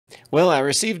Well, I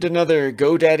received another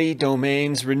GoDaddy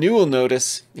domains renewal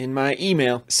notice in my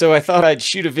email, so I thought I'd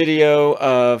shoot a video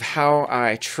of how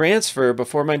I transfer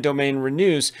before my domain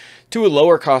renews to a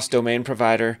lower cost domain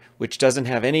provider which doesn't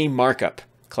have any markup,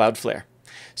 Cloudflare.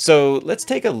 So let's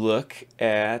take a look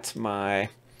at my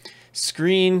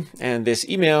screen and this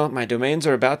email. My domains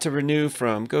are about to renew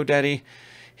from GoDaddy.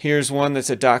 Here's one that's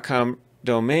a .com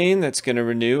domain that's going to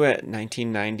renew at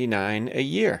 $19.99 a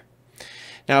year.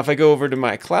 Now, if I go over to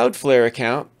my Cloudflare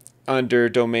account under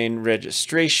domain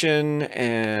registration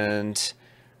and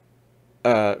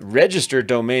registered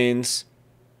domains,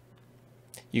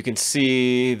 you can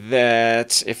see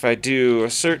that if I do a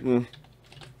certain,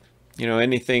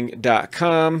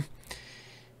 anything.com,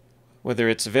 whether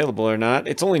it's available or not,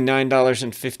 it's only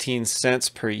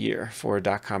 $9.15 per year for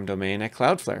a .com domain at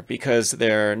Cloudflare because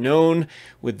they're known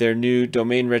with their new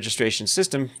domain registration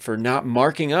system for not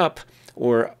marking up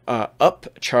or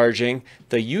upcharging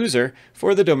the user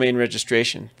for the domain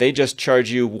registration. They just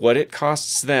charge you what it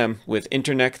costs them with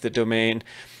Internic, the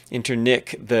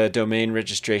domain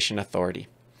registration authority.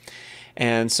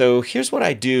 And so here's what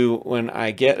I do when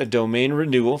I get a domain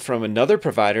renewal from another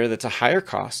provider that's a higher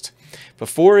cost.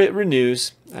 Before it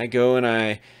renews, I go in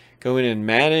and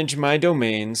manage my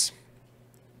domains.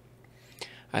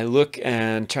 I look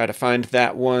and try to find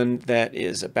that one that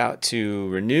is about to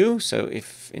renew. So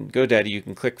if in GoDaddy you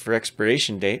can click for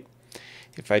expiration date.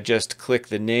 If I just click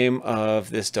the name of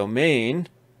this domain,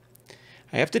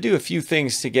 I have to do a few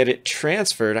things to get it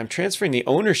transferred. I'm transferring the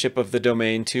ownership of the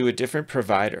domain to a different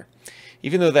provider.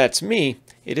 Even though that's me,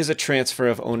 it is a transfer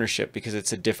of ownership because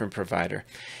it's a different provider.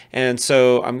 And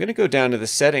so I'm going to go down to the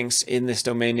settings in this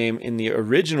domain name in the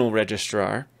original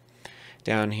registrar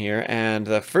down here, and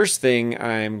the first thing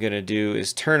I'm going to do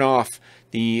is turn off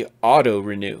the auto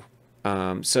renew.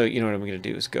 So what I'm going to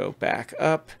do is go back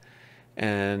up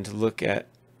and look at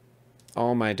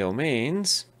all my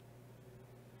domains,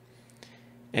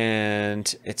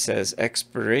 and it says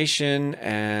expiration,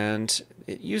 and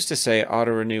it used to say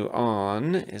auto renew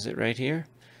on. Is it right here?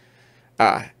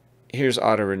 Here's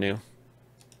auto renew.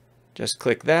 Just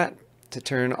click that to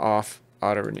turn off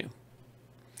auto renew.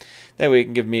 That way it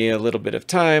can give me a little bit of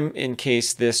time in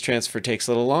case this transfer takes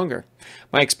a little longer.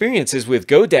 My experience is with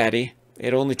GoDaddy,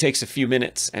 it only takes a few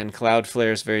minutes, and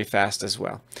Cloudflare is very fast as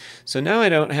well. So now I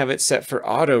don't have it set for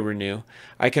auto renew.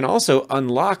 I can also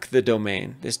unlock the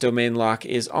domain. This domain lock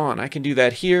is on. I can do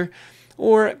that here,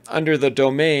 or under the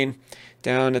domain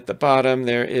down at the bottom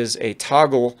there is a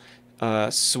toggle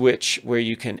switch where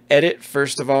you can edit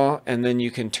first of all, and then you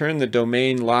can turn the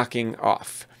domain locking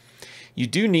off. You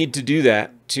do need to do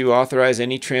that to authorize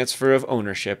any transfer of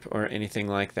ownership or anything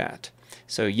like that.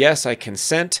 So yes, I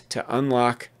consent to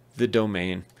unlock the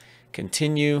domain.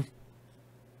 Continue.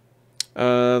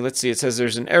 Let's see, it says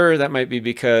there's an error. That might be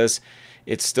because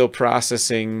it's still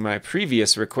processing my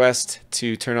previous request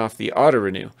to turn off the auto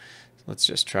renew. Let's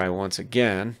just try once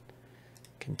again.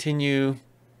 Continue.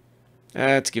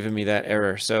 It's giving me that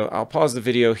error. So I'll pause the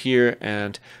video here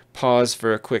and pause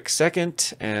for a quick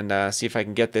second and see if I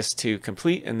can get this to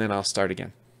complete, and then I'll start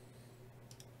again.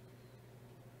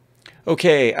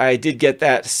 Okay, I did get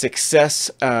that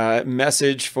success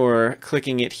message for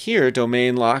clicking it here.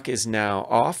 Domain lock is now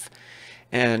off.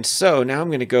 And so now I'm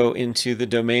going to go into the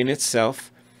domain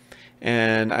itself,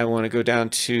 and I want to go down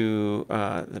to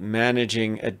the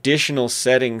managing additional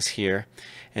settings here.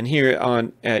 And here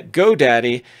at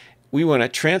GoDaddy, we want to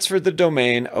transfer the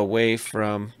domain away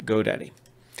from GoDaddy.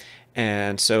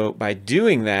 And so by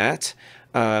doing that,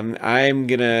 I'm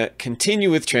going to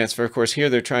continue with transfer. Of course, here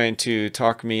they're trying to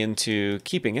talk me into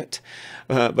keeping it,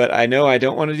 but I know I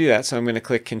don't want to do that, so I'm going to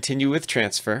click continue with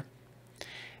transfer.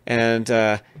 And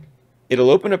it'll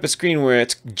open up a screen where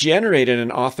it's generated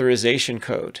an authorization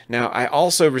code. Now, I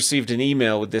also received an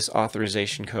email with this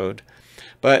authorization code,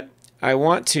 but I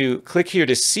want to click here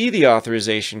to see the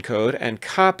authorization code and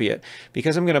copy it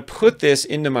because I'm going to put this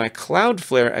into my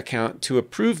Cloudflare account to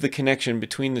approve the connection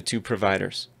between the two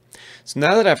providers. So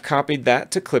now that I've copied that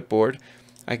to clipboard,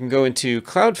 I can go into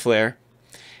Cloudflare,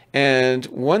 and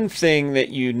one thing that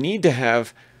you need to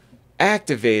have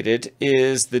activated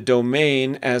is the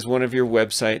domain as one of your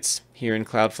websites here in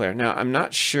Cloudflare. Now, I'm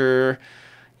not sure,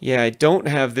 I don't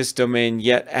have this domain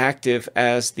yet active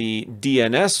as the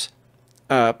DNS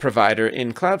provider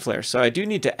in Cloudflare, so I do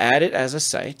need to add it as a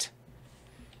site.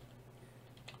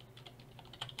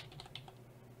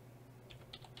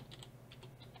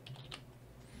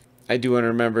 I do want to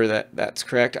remember that that's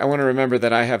correct. I want to remember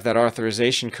that I have that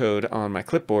authorization code on my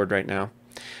clipboard right now.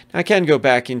 I can go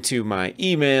back into my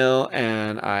email,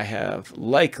 and I have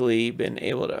likely been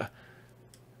able to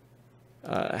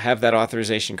have that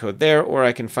authorization code there, or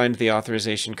I can find the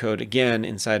authorization code again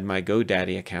inside my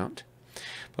GoDaddy account.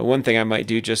 But one thing I might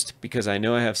do, just because I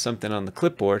know I have something on the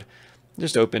clipboard,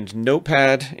 just opened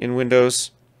Notepad in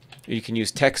Windows. You can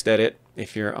use TextEdit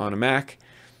if you're on a Mac,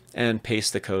 and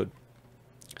paste the code.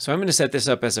 So I'm going to set this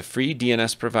up as a free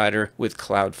DNS provider with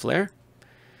Cloudflare.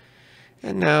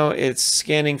 And now it's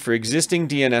scanning for existing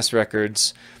DNS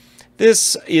records.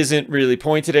 This isn't really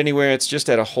pointed anywhere. It's just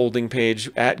at a holding page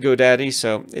at GoDaddy.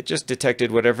 So it just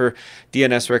detected whatever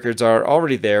DNS records are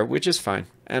already there, which is fine.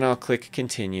 And I'll click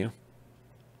Continue.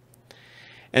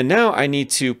 And now I need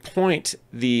to point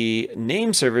the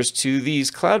name servers to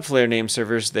these Cloudflare name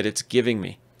servers that it's giving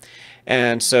me.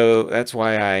 And so that's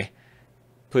why I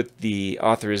put the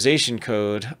authorization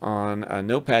code on a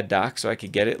Notepad doc so I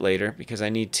could get it later, because I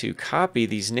need to copy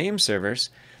these name servers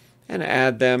and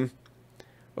add them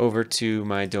over to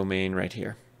my domain right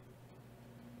here.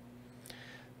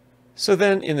 So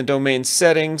then in the domain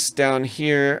settings down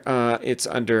here, it's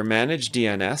under Manage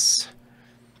DNS.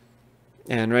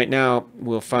 And right now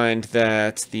we'll find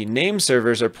that the name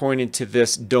servers are pointed to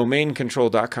this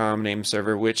domaincontrol.com name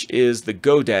server, which is the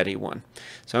GoDaddy one.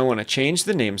 So I want to change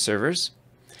the name servers.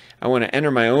 I want to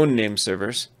enter my own name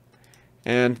servers.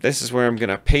 And this is where I'm going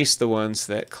to paste the ones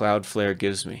that Cloudflare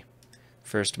gives me.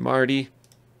 First Marty,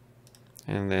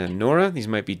 and then Nora. These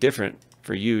might be different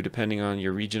for you depending on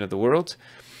your region of the world.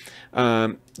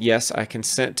 Yes, I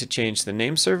consent to change the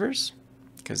name servers,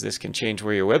 because this can change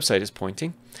where your website is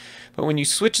pointing. But when you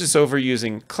switch this over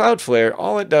using Cloudflare,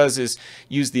 all it does is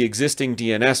use the existing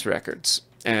DNS records.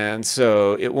 And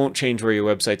so it won't change where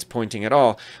your website's pointing at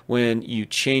all when you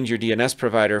change your DNS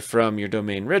provider from your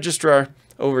domain registrar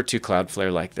over to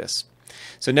Cloudflare like this.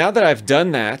 So now that I've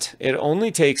done that, it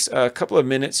only takes a couple of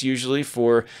minutes usually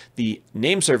for the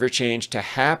name server change to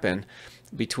happen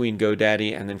between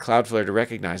GoDaddy and then Cloudflare to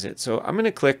recognize it. So I'm going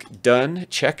to click Done,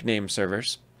 Check Name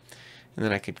Servers, and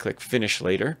then I could click Finish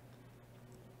Later.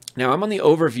 Now I'm on the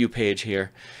overview page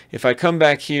here. If I come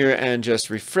back here and just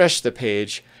refresh the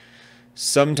page,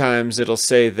 sometimes it'll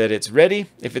say that it's ready.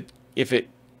 If it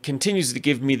continues to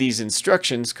give me these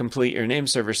instructions, complete your name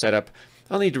server setup,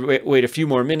 I'll need to wait a few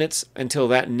more minutes until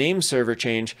that name server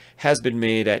change has been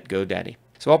made at GoDaddy.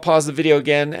 So I'll pause the video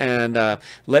again and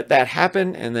let that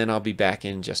happen, and then I'll be back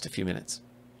in just a few minutes.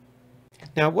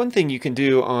 Now, one thing you can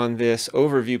do on this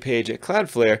overview page at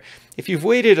Cloudflare, if you've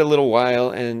waited a little while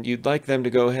and you'd like them to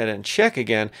go ahead and check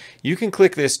again, you can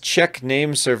click this Check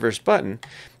Name Servers button.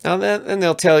 Now then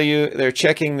they'll tell you they're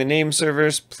checking the name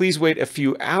servers. Please wait a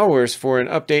few hours for an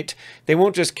update. They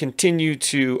won't just continue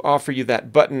to offer you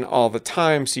that button all the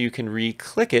time so you can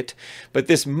re-click it, but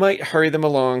this might hurry them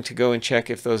along to go and check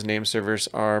if those name servers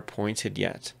are pointed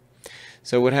yet.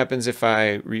 So what happens if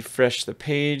I refresh the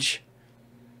page?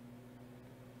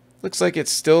 Looks like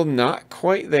it's still not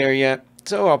quite there yet.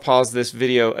 So I'll pause this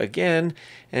video again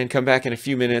and come back in a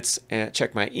few minutes and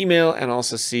check my email and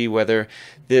also see whether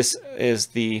this is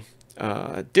the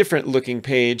different looking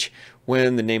page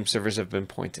when the name servers have been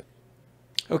pointed.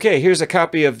 Okay, here's a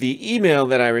copy of the email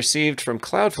that I received from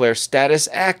Cloudflare, status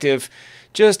active,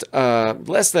 just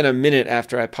less than a minute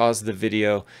after I paused the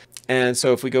video. And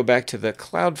so if we go back to the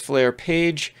Cloudflare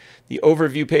page, the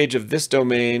overview page of this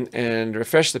domain, and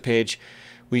refresh the page,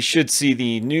 we should see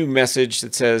the new message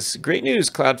that says, "Great news,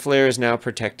 Cloudflare is now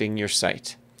protecting your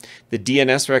site." The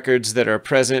DNS records that are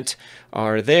present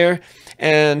are there,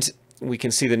 and we can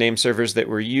see the name servers that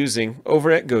we're using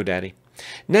over at GoDaddy.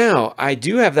 Now, I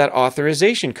do have that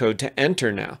authorization code to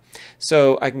enter now.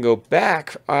 So I can go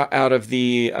back out of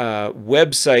the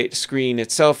website screen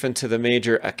itself into the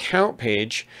major account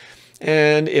page.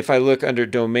 And if I look under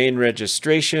domain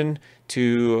registration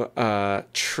to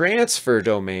transfer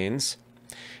domains,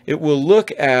 it will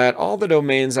look at all the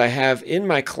domains I have in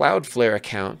my Cloudflare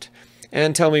account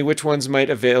and tell me which ones might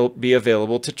be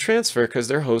available to transfer because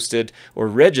they're hosted or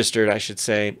registered, I should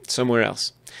say, somewhere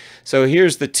else. So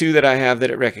here's the two that I have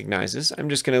that it recognizes. I'm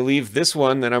just going to leave this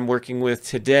one that I'm working with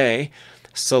today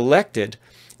selected.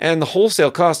 And the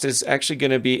wholesale cost is actually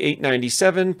going to be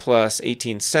 $8.97 plus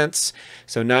 18 cents,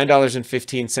 so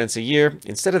 $9.15 a year,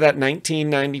 instead of that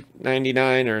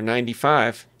 $19.99 or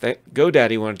 $95 that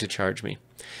GoDaddy wanted to charge me.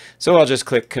 So I'll just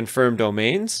click Confirm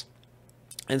Domains.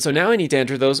 And so now I need to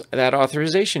enter that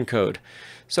authorization code.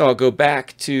 So I'll go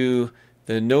back to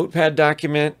the Notepad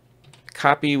document,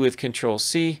 copy with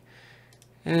Control-C,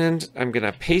 and I'm going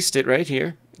to paste it right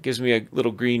here. It gives me a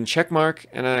little green check mark,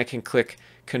 and I can click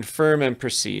Confirm and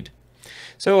Proceed.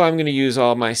 So I'm going to use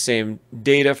all my same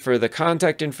data for the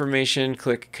contact information,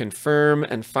 click Confirm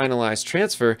and Finalize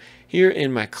Transfer here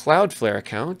in my Cloudflare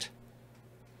account.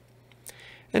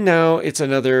 And now it's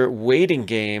another waiting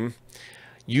game.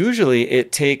 Usually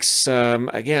it takes,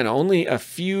 again, only a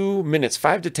few minutes,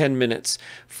 5 to 10 minutes,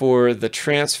 for the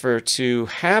transfer to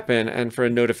happen and for a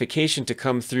notification to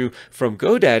come through from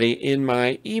GoDaddy in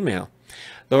my email.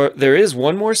 There is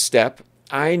one more step.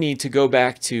 I need to go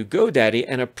back to GoDaddy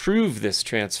and approve this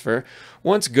transfer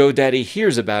once GoDaddy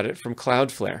hears about it from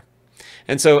Cloudflare.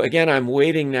 And so again, I'm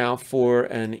waiting now for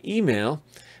an email,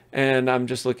 and I'm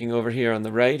just looking over here on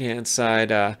the right-hand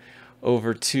side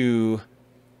over to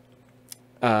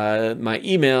my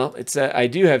email. I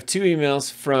do have 2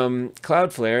 emails from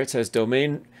Cloudflare. It says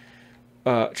domain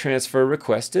transfer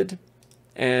requested,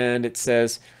 and it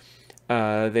says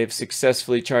they've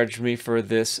successfully charged me for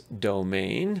this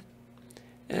domain.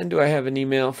 And do I have an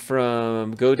email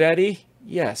from GoDaddy?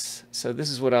 Yes. So this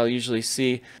is what I'll usually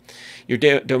see. Your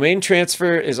domain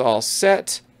transfer is all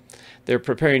set. They're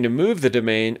preparing to move the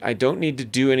domain. I don't need to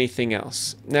do anything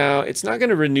else. Now, it's not going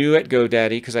to renew at GoDaddy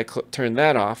because I turned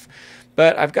that off,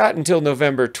 but I've got until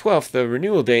November 12th, the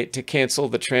renewal date, to cancel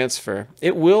the transfer.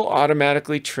 It will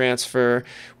automatically transfer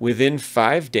within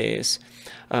 5 days,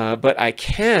 but I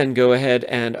can go ahead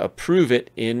and approve it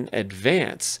in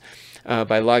advance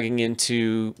by logging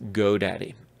into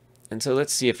GoDaddy. And so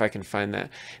let's see if I can find that.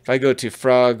 If I go to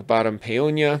Frog Bottom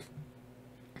Paonia,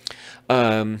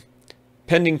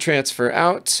 pending transfer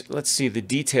out, let's see the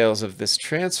details of this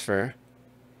transfer.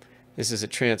 This is a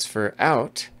transfer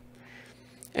out.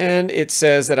 And it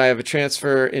says that I have a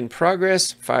transfer in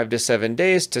progress, 5 to 7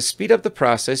 days. To speed up the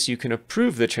process, you can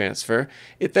approve the transfer.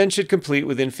 It then should complete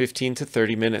within 15 to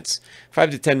 30 minutes,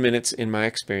 5 to 10 minutes in my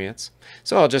experience.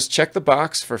 So I'll just check the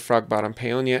box for Frog Bottom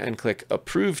Paonia and click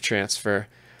Approve Transfer.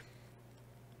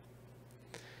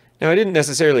 Now, I didn't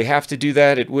necessarily have to do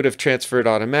that. It would have transferred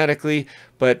automatically,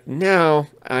 but now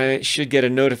I should get a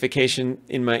notification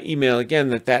in my email again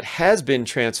that that has been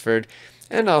transferred,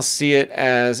 and I'll see it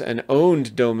as an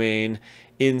owned domain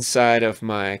inside of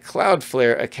my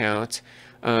Cloudflare account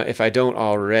if I don't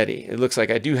already. It looks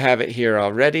like I do have it here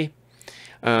already.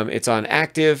 It's on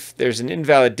active. There's an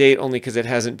invalid date only because it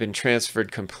hasn't been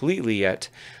transferred completely yet,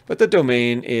 but the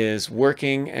domain is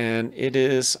working and it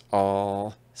is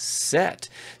all set.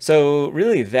 So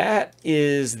really that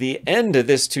is the end of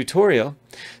this tutorial.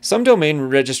 Some domain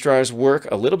registrars work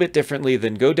a little bit differently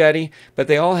than GoDaddy, but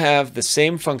they all have the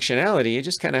same functionality. You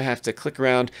just kind of have to click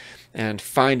around and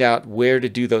find out where to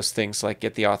do those things, like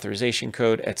get the authorization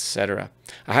code, etc.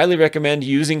 I highly recommend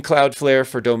using Cloudflare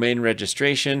for domain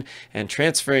registration and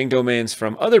transferring domains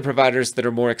from other providers that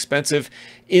are more expensive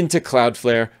into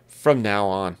Cloudflare from now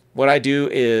on. What I do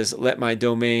is let my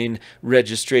domain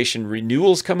registration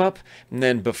renewals come up, and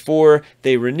then before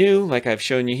they renew, like I've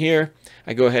shown you here,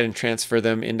 I go ahead and transfer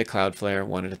them into Cloudflare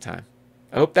one at a time.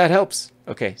 I hope that helps.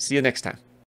 Okay, see you next time.